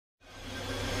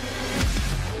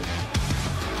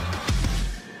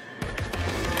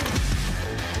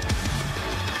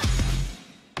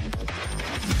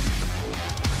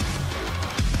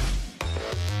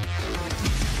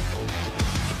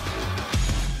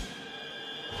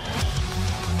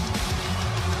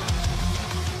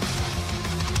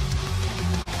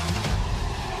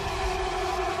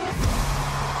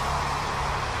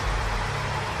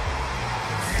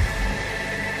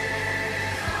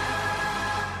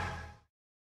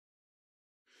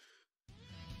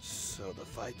So the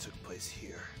fight took place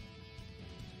here.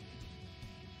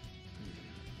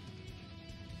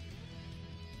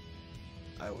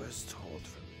 I was told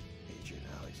from AJ and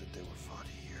Alex that they were fought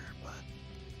here, but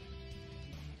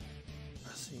I'm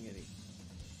not seeing any.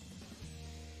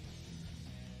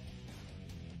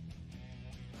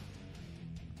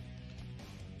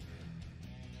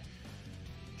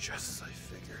 Just as I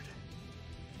figured.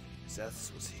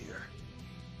 Zeth's was here.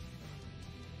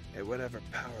 And whatever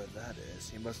power that is,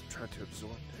 he must have tried to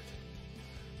absorb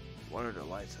it. One of the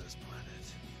lights on his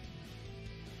planet.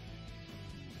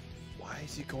 Why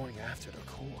is he going after the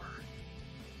core?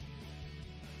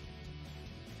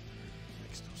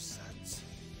 Makes no sense.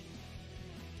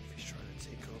 If he's trying to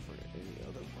take over any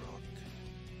other world.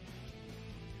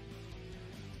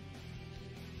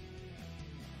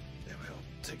 Maybe I'll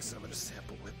take some of the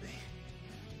sample with me.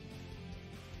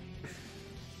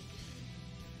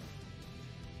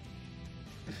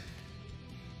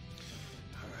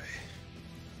 Alright.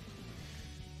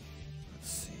 Let's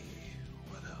see.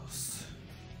 What else?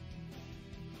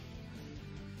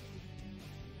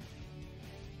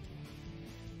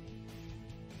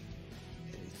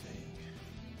 Anything?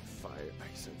 Fire.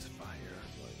 I sense fire.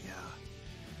 Well, yeah.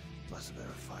 Must have been a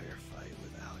firefight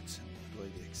with Alex and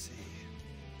Blade.exe.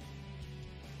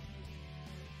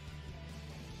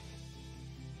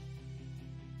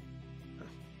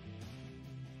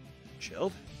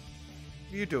 Chilled?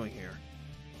 What are you doing here?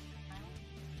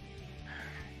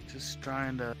 Just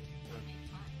trying to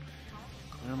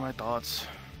clear my thoughts.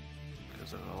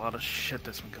 Because there's a lot of shit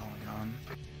that's been going on.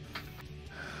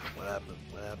 What happened?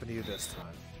 What happened to you this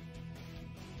time?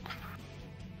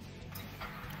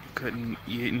 Couldn't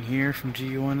you didn't hear from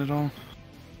GUN at all?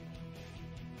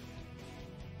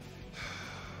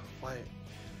 Why?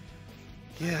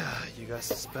 Yeah, you got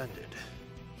suspended.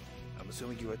 I'm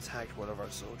assuming you attacked one of our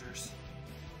soldiers.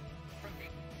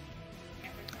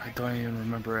 I don't even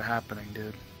remember it happening,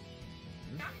 dude.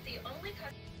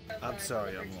 I'm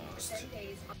sorry, I'm lost.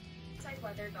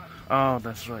 Oh,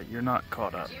 that's right, you're not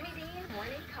caught up.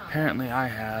 Apparently I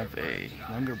have a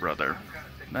younger brother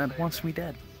that wants me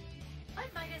dead.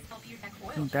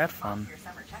 Ain't that fun?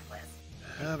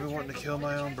 I've been wanting to kill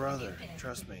my own brother.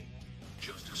 Trust me.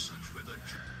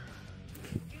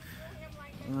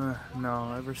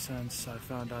 No, ever since I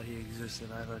found out he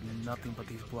existed, I've had nothing but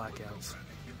these blackouts.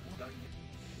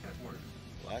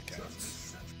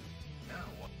 Blackouts?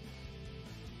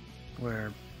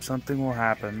 Where something will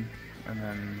happen, and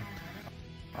then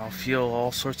I'll feel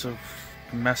all sorts of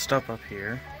messed up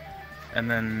here, and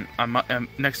then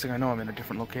next thing I know, I'm in a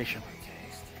different location.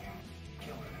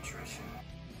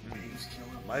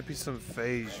 Might be some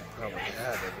phase you probably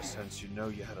had ever since you know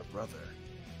you had a brother.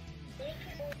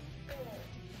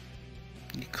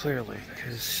 Clearly,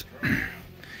 because,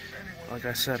 like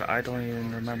I said, I don't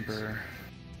even remember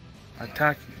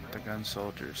attacking the gun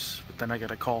soldiers, but then I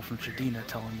get a call from Shadina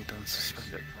telling me to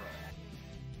suspend it.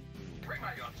 I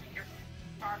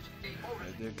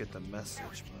did get the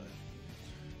message,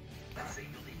 but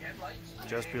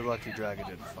just be lucky Dragon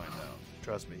didn't find out.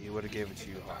 Trust me, he would have gave it to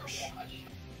you harsh.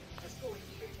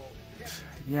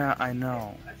 Yeah, I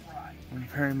know. I'm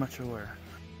very much aware.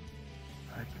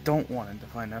 I don't want him to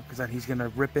find out, because then he's gonna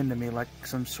rip into me like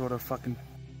some sort of fucking...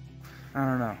 I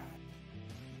don't know.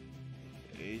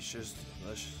 He's just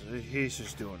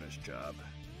doing his job.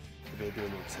 He may be a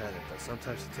lieutenant, but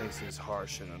sometimes he takes things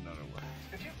harsh in another way.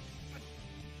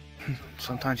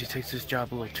 Sometimes he takes his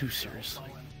job a little too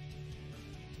seriously.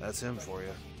 That's him for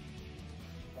you.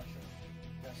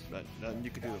 Nothing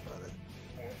you can do about it.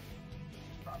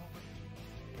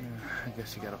 I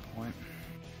guess you got a point.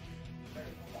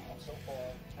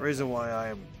 Reason why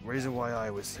I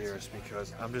was here is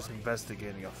because I'm just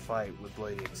investigating a fight with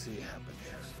Blade.exe happened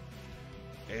here.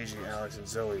 AJ, Alex, and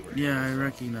Zoey were Yeah, I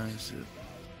recognize it.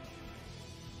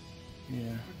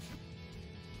 Yeah.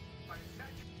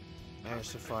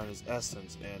 Managed to find his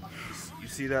essence, and you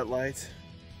see that light?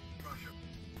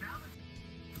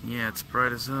 Yeah, it's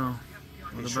bright as hell.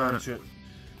 What about it?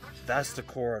 That's the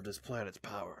core of this planet's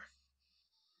power.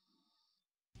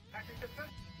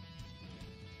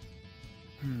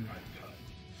 For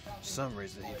some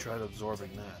reason, he tried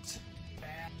absorbing that.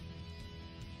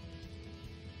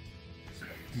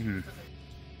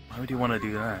 Why would you want to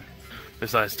do that?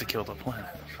 Besides to kill the planet.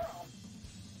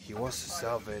 He wants to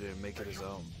salvage it and make it his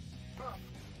own.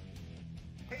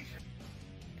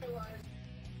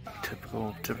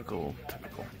 Typical.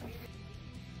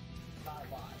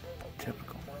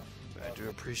 I do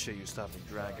appreciate you stopping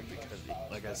Dragon because,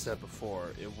 like I said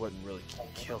before, it wouldn't really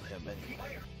kill him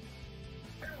anyway.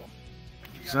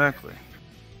 Exactly.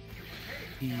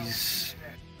 He's...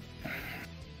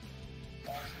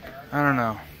 I don't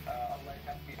know.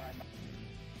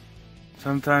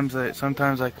 Sometimes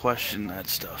I question that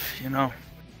stuff, you know?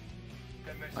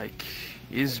 Like,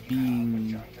 is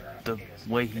being the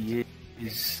way he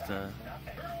is the,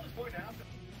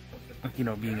 you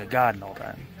know, being a god and all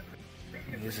that,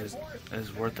 is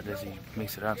as worth it as he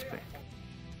makes it out to be.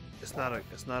 It's not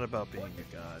about being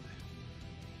a god.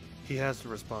 He has the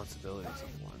responsibilities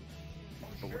of one.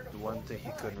 But the one thing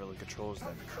he couldn't really control is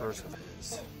that curse of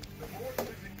his.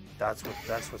 That's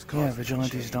what's causing. Yeah,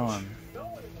 Vigilante's Dawn.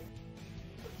 Now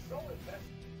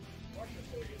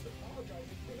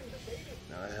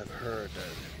I have heard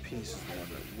that Peace is the one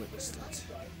that witnessed it.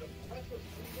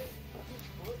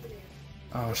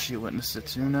 Oh, she witnessed it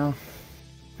too now?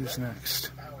 Who's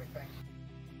next?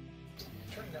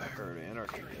 I heard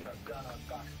Anarchy.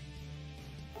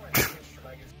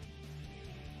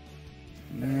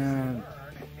 Yeah,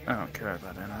 I don't care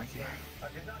about Anarchy.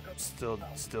 Still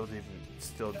didn't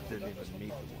even meet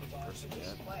the one person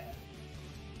yet.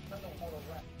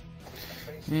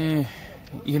 Yeah,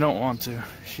 you don't want to.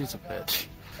 She's a bitch.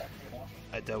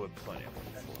 I dealt with plenty of them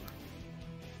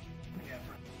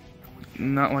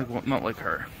before. Not like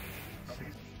her.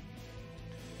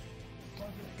 I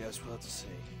guess we'll have to see.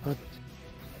 But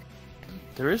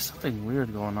there is something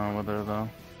weird going on with her, though.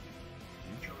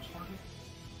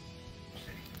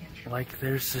 Like,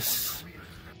 there's this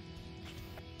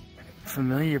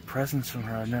familiar presence from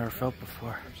her I've never felt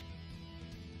before.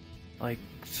 Like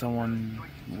someone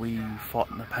we fought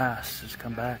in the past has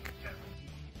come back.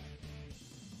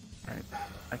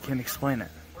 I can't explain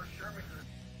it.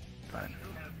 But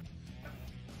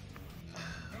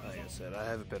like I said, I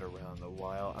haven't been around in a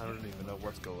while. I don't even know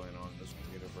what's going on in this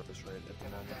universe right at the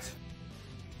moment.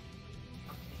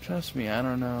 Trust me, I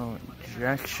don't know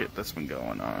jack shit that's been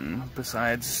going on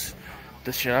besides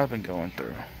the shit I've been going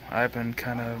through. I've been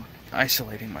kind of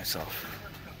isolating myself,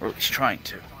 or at least trying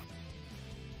to.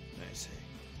 I see.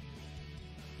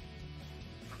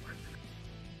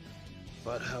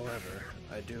 But however,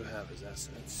 I do have his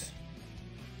essence.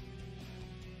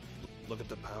 Look at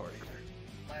the power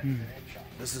here.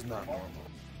 This is not normal.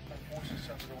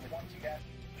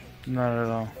 Not at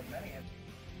all.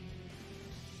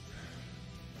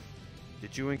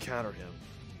 Did you encounter him?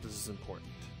 This is important.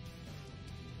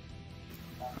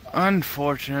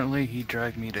 Unfortunately, he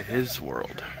dragged me to his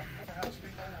world.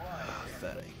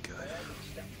 That ain't good.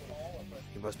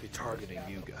 He must be targeting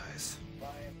you guys.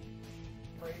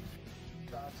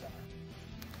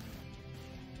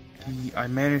 I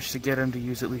managed to get him to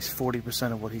use at least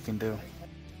 40% of what he can do.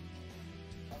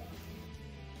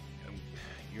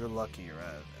 You're lucky you're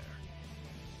out of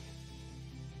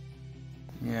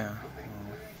there. Yeah, well,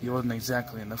 he wasn't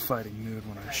exactly in the fighting mood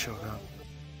when I showed up.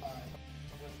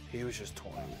 He was just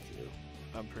toying with you.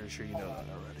 I'm pretty sure you know that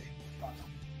already.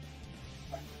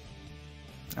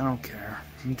 I don't care.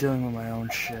 I'm dealing with my own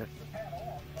shit.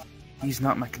 He's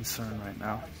not my concern right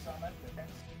now.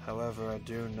 However, I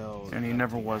do know... And he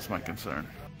never was my concern.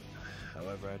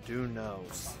 However, I do know...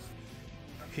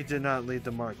 He did not leave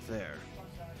the mark there.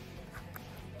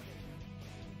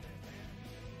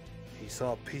 He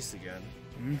saw Peace again.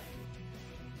 Hmm?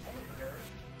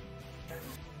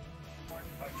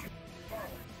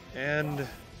 And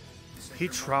he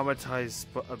traumatized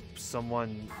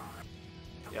someone.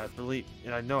 Yeah, I believe,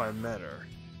 and I know I met her.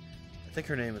 I think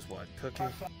her name is what? Cookie?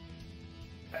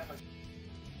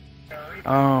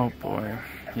 Oh boy,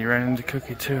 you ran into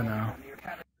Cookie too now.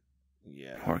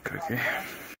 Yeah. Poor Cookie.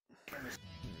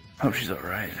 Hope she's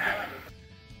alright.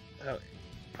 Oh,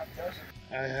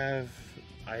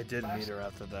 I did meet her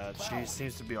after that. She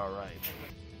seems to be alright.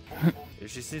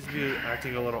 If she seems to be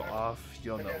acting a little off,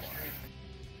 you'll know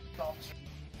why.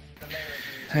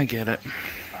 I get it.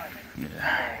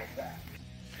 Yeah.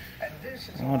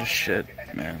 A lot of shit,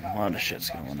 man. A lot of shit's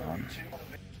going on.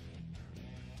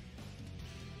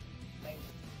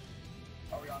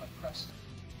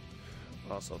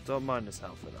 Also, don't mind this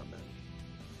outfit I'm in.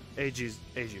 AG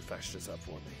fetched this up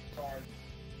for me.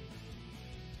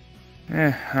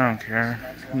 I don't care.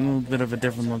 A little bit of a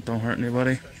different look don't hurt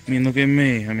anybody. I mean, look at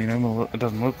me. I mean, it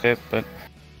doesn't look it, but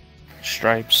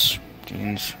stripes,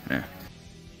 jeans, yeah.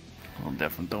 A little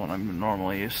different than what I'm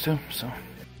normally used to, so.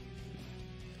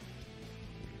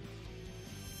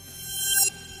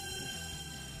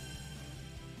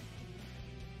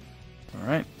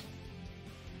 Alright.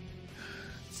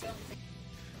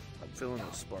 I'm feeling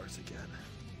those sparks again.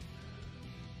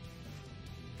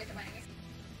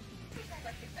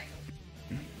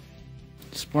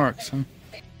 Sparks, huh?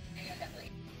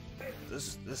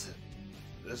 This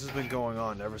has been going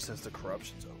on ever since the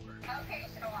corruption's over.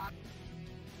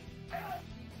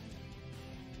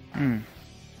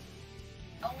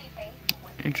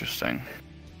 Interesting.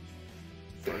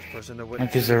 First person to Like,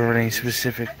 witness. is there any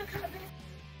specific?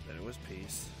 Then it was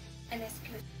Peace. Then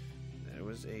it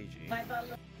was AG.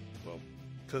 Well,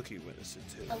 Cookie witnessed it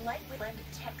too.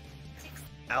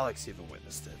 Alex even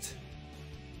witnessed it.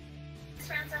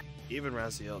 Even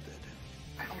Raziel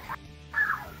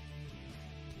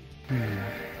did.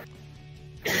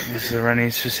 Is there any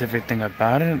specific thing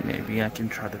about it? Maybe I can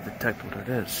try to detect what it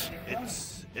is.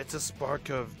 It's a spark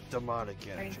of demonic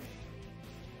energy.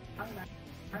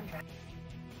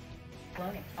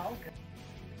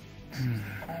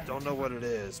 Don't know what it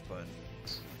is, but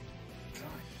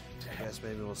I guess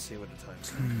maybe we'll see when the time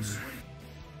comes.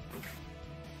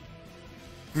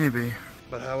 Maybe.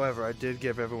 But however, I did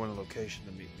give everyone a location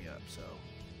to meet me up, so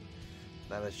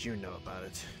now that you know about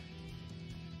it.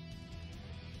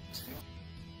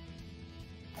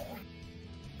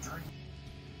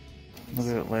 Look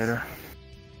at it later.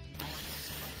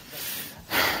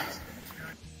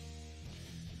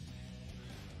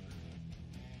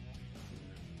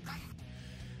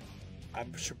 I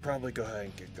should probably go ahead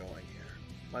and get going here.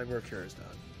 My work here is done.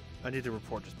 I need to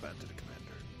report this back to the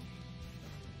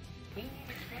commander.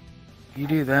 You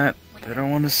do that. They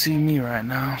don't want to see me right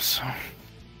now, so.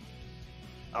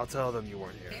 I'll tell them you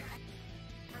weren't here.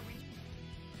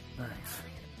 Thanks.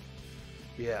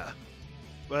 Yeah.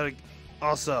 But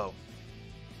also,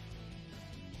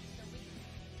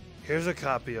 here's a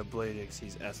copy of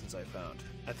Blade.exe's essence I found.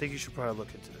 I think you should probably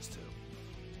look into this too.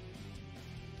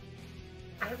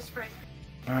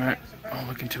 Alright, I'll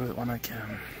look into it when I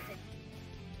can.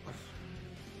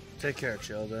 Take care,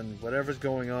 children. Whatever's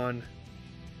going on,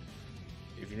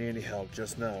 if you need any help,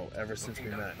 just know, ever since we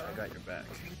met, I got your back.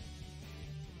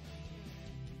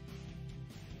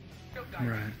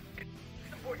 Right.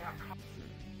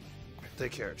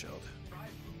 Take care, child.